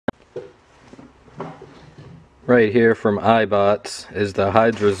Right here from iBotz is the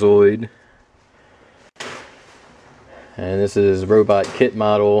Hydrazoid, and this is robot kit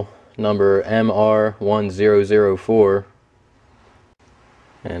model number MR1004,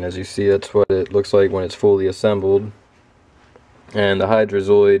 and as you see, that's what it looks like when it's fully assembled. And the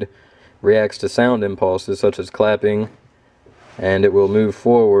Hydrazoid reacts to sound impulses such as clapping, and it will move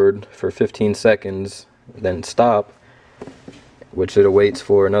forward for 15 seconds, then stop, which it awaits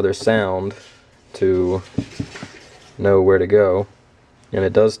for another sound to know where to go. And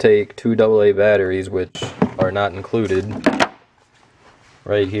it does take 2 AA batteries, which are not included.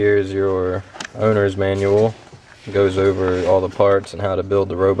 Right here is your owner's manual. It goes over all the parts and how to build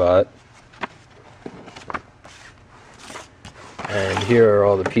the robot. And here are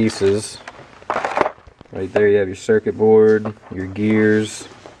all the pieces. Right there you have your circuit board, your gears,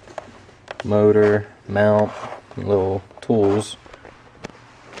 motor, mount, and little tools.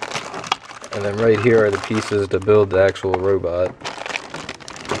 And then right here are the pieces to build the actual robot.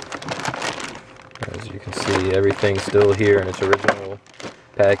 As you can see, everything's still here in its original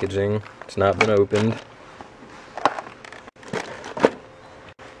packaging. It's not been opened.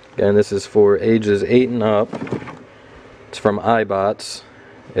 Again, this is for ages 8 and up. It's from iBotz.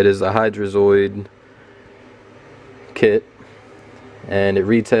 It is the Hydrazoid kit, and it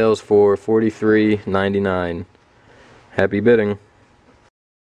retails for $43.99. Happy bidding.